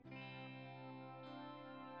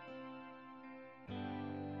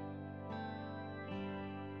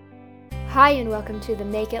Hi, and welcome to the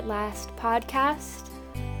Make It Last podcast,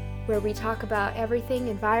 where we talk about everything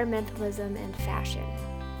environmentalism and fashion.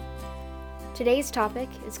 Today's topic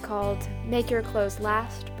is called Make Your Clothes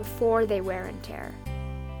Last Before They Wear and Tear.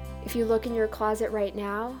 If you look in your closet right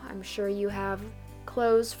now, I'm sure you have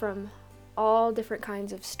clothes from all different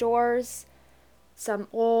kinds of stores, some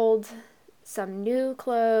old, some new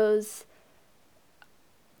clothes,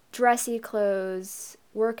 dressy clothes,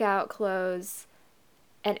 workout clothes,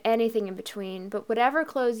 and anything in between. But whatever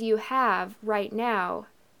clothes you have right now,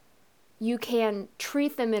 you can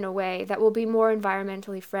treat them in a way that will be more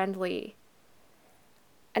environmentally friendly.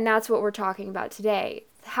 And that's what we're talking about today.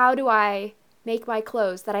 How do I make my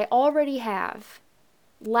clothes that I already have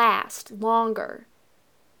last longer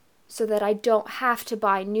so that I don't have to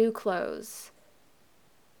buy new clothes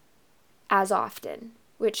as often,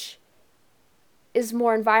 which is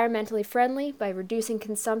more environmentally friendly by reducing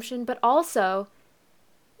consumption, but also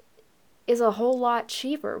is a whole lot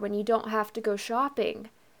cheaper when you don't have to go shopping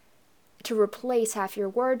to replace half your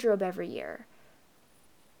wardrobe every year.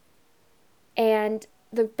 And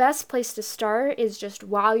the best place to start is just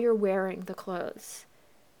while you're wearing the clothes.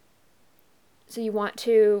 So you want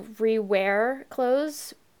to re-wear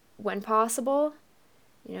clothes when possible.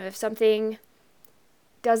 If something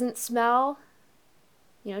doesn't smell,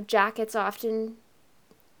 jackets often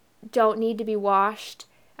don't need to be washed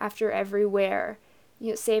after every wear.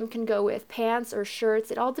 Same can go with pants or shirts.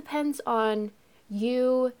 It all depends on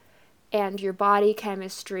you and your body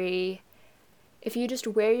chemistry. If you just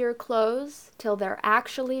wear your clothes till they're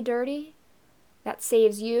actually dirty, that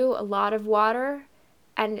saves you a lot of water,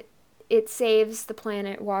 and it saves the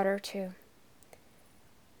planet water too.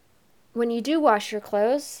 When you do wash your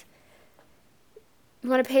clothes, you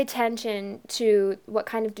want to pay attention to what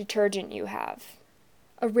kind of detergent you have.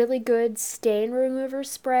 A really good stain remover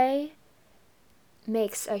spray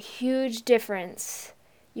makes a huge difference.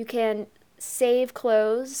 You can save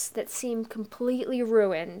clothes that seem completely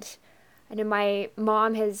ruined. I know my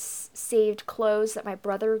mom has saved clothes that my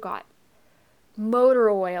brother got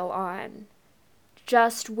motor oil on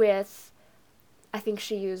just with, I think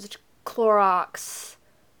she used Clorox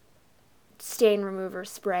stain remover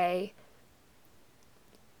spray.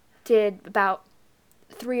 Did about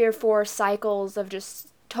 3 or 4 cycles of just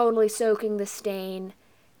totally soaking the stain,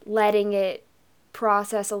 letting it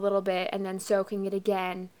process a little bit, and then soaking it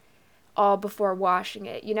again, all before washing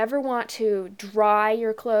it. You never want to dry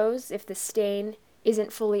your clothes if the stain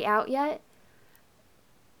isn't fully out yet.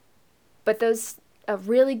 But a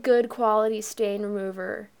really good quality stain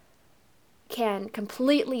remover can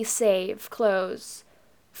completely save clothes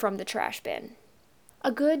from the trash bin.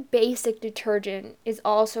 A good basic detergent is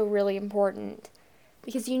also really important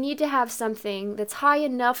because you need to have something that's high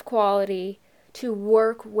enough quality to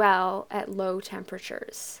work well at low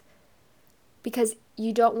temperatures. Because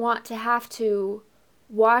you don't want to have to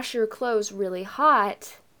wash your clothes really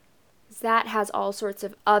hot, because that has all sorts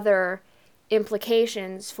of other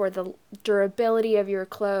implications for the durability of your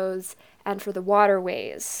clothes and for the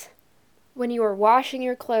waterways. When you are washing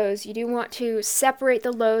your clothes, you do want to separate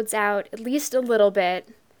the loads out at least a little bit,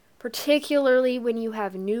 particularly when you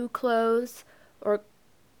have new clothes or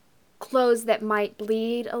clothes that might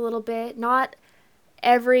bleed a little bit. Not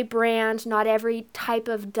every brand, not every type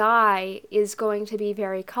of dye is going to be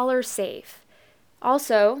very color safe.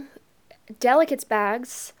 Also, Delicates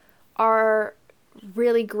bags are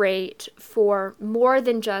really great for more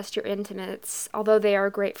than just your intimates, although they are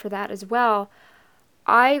great for that as well.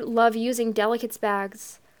 I love using Delicates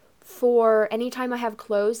bags for anytime I have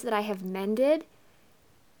clothes that I have mended.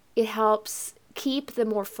 It helps keep the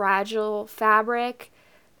more fragile fabric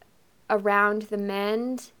around the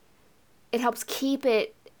mend. It helps keep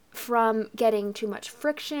it from getting too much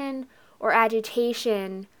friction or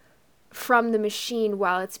agitation from the machine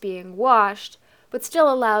while it's being washed, but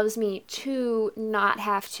still allows me to not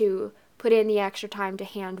have to put in the extra time to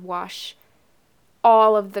hand wash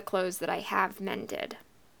all of the clothes that I have mended.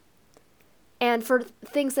 And for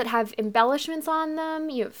things that have embellishments on them,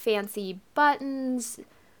 fancy buttons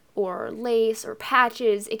or lace or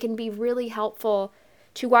patches, it can be really helpful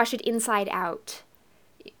to wash it inside out.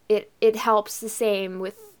 It helps the same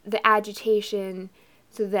with the agitation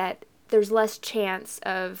so that there's less chance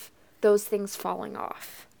of those things falling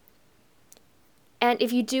off. And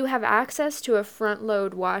if you do have access to a front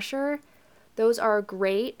load washer, those are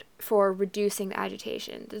great for reducing the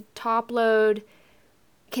agitation. The top load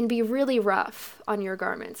can be really rough on your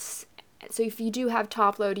garments. So if you do have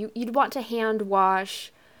top load, you'd want to hand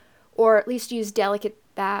wash or at least use Delicate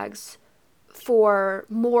bags for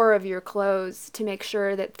more of your clothes to make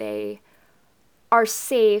sure that they are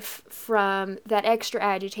safe from that extra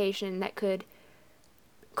agitation that could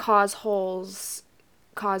cause holes,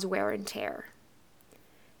 cause wear and tear.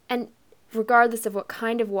 And regardless of what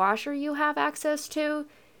kind of washer you have access to,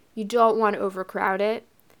 you don't want to overcrowd it.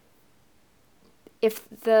 If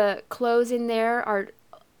the clothes in there are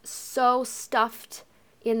so stuffed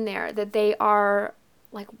in there that they are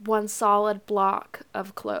like one solid block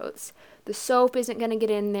of clothes, the soap isn't going to get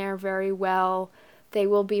in there very well. They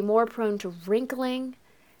will be more prone to wrinkling,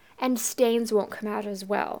 and stains won't come out as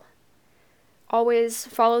well. Always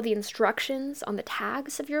follow the instructions on the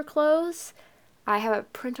tags of your clothes. I have a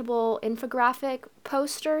printable infographic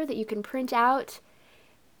poster that you can print out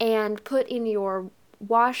and put in your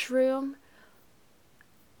washroom.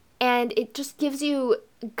 And it just gives you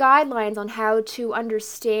guidelines on how to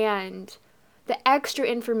understand the extra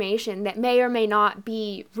information that may or may not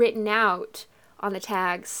be written out on the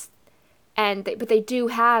tags. But they do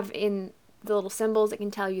have in the little symbols that can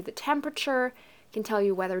tell you the temperature, can tell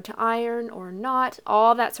you whether to iron or not.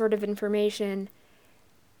 All that sort of information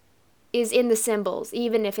is in the symbols,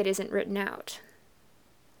 even if it isn't written out.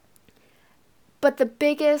 But the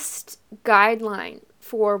biggest guideline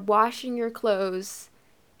for washing your clothes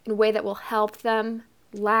in a way that will help them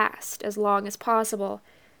last as long as possible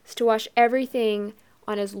is to wash everything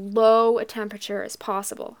on as low a temperature as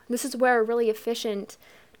possible. This is where a really efficient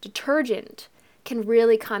detergent can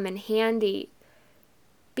really come in handy,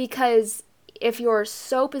 because if your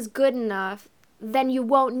soap is good enough, then you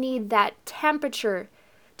won't need that temperature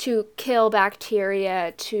to kill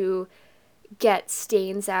bacteria, to get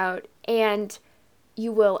stains out, and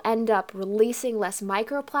you will end up releasing less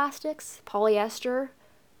microplastics. Polyester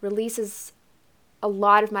releases a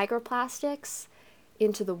lot of microplastics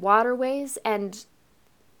into the waterways, and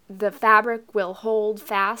the fabric will hold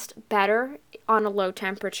fast better on a low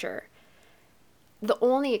temperature. The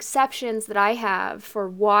only exceptions that I have for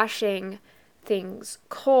washing things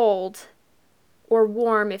cold or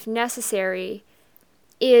warm if necessary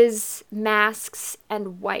is masks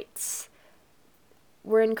and wipes.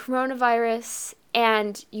 We're in coronavirus,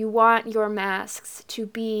 and you want your masks to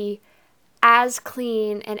be as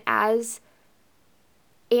clean and as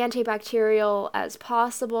antibacterial as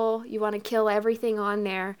possible. You want to kill everything on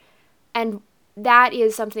there. And that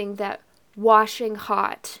is something that washing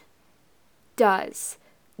hot does,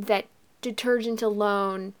 that detergent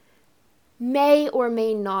alone may or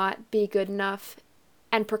may not be good enough,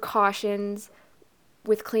 and precautions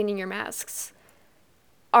with cleaning your masks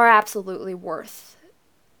are absolutely worth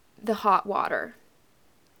the hot water.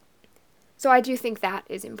 So I do think that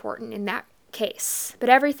is important in that case. But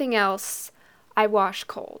everything else, I wash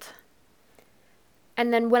cold.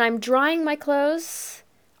 And then when I'm drying my clothes,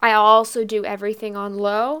 I also do everything on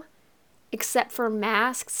low, except for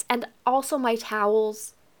masks and also my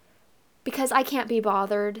towels, because I can't be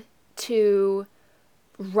bothered to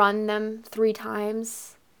run them 3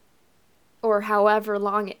 times or however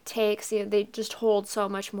long it takes. They just hold so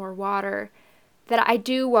much more water that I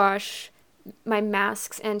do wash my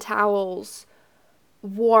masks and towels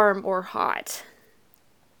warm or hot.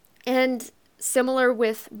 And similar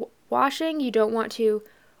with washing, you don't want to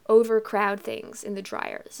overcrowd things in the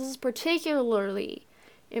dryer. This is particularly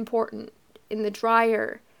important in the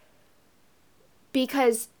dryer,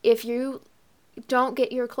 because if you don't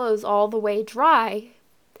get your clothes all the way dry,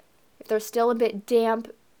 if they're still a bit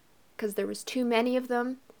damp because there was too many of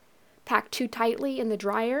them packed too tightly in the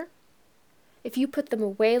dryer, if you put them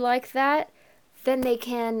away like that, then they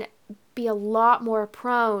can be a lot more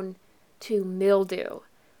prone to mildew,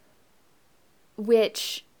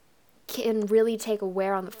 which can really take a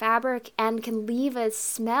wear on the fabric and can leave a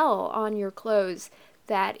smell on your clothes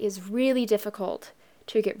that is really difficult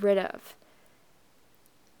to get rid of.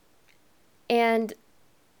 And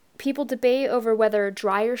people debate over whether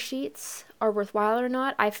dryer sheets are worthwhile or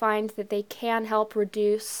not. I find that they can help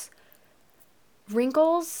reduce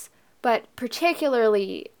wrinkles, but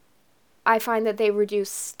particularly I find that they reduce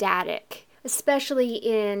static, especially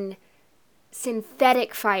in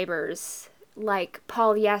synthetic fibers like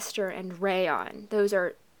polyester and rayon. Those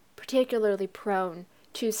are particularly prone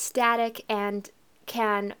to static and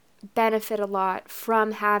can benefit a lot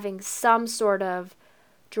from having some sort of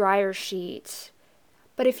dryer sheet.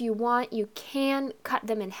 But if you want, you can cut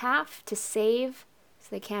them in half to save, so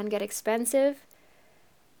they can get expensive.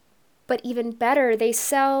 But even better, they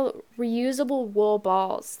sell reusable wool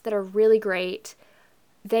balls that are really great.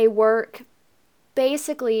 They work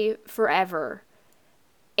basically forever,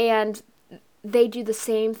 and they do the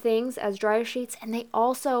same things as dryer sheets, and they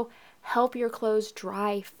also help your clothes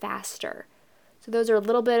dry faster. So those are a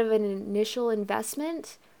little bit of an initial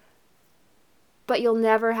investment, but you'll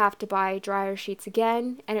never have to buy dryer sheets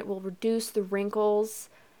again, and it will reduce the wrinkles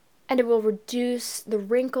and the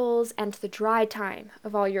dry time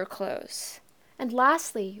of all your clothes. And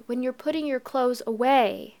lastly, when you're putting your clothes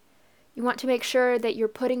away, you want to make sure that you're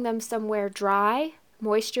putting them somewhere dry.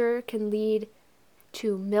 Moisture can lead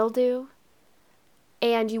to mildew.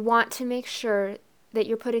 And you want to make sure that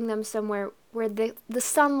you're putting them somewhere where the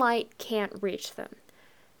sunlight can't reach them.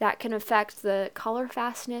 That can affect the color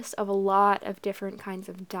fastness of a lot of different kinds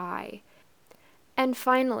of dye. And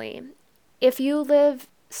finally, if you live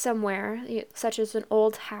somewhere, such as an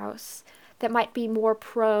old house, that might be more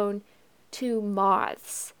prone to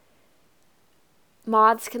moths.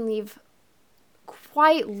 Moths can leave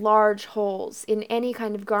quite large holes in any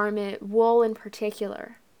kind of garment, wool in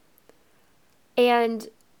particular. And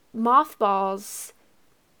mothballs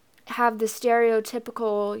have the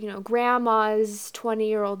stereotypical, grandma's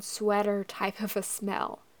 20-year-old sweater type of a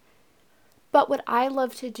smell. But what I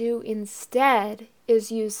love to do instead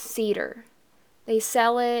is use cedar. They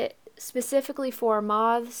sell it specifically for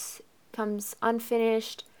moths, comes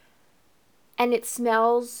unfinished, and it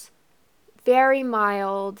smells very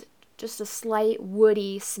mild, just a slight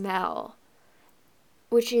woody smell,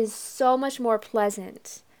 which is so much more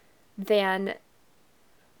pleasant than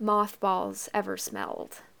mothballs ever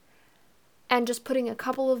smelled. And just putting a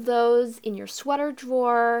couple of those in your sweater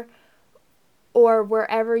drawer or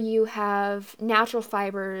wherever you have natural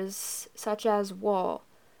fibers such as wool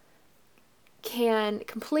can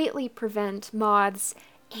completely prevent moths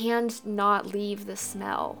and not leave the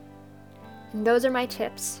smell. And those are my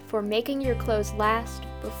tips for making your clothes last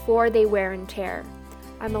before they wear and tear.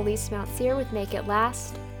 I'm Elise Mountseer with Make It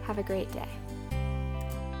Last. Have a great day.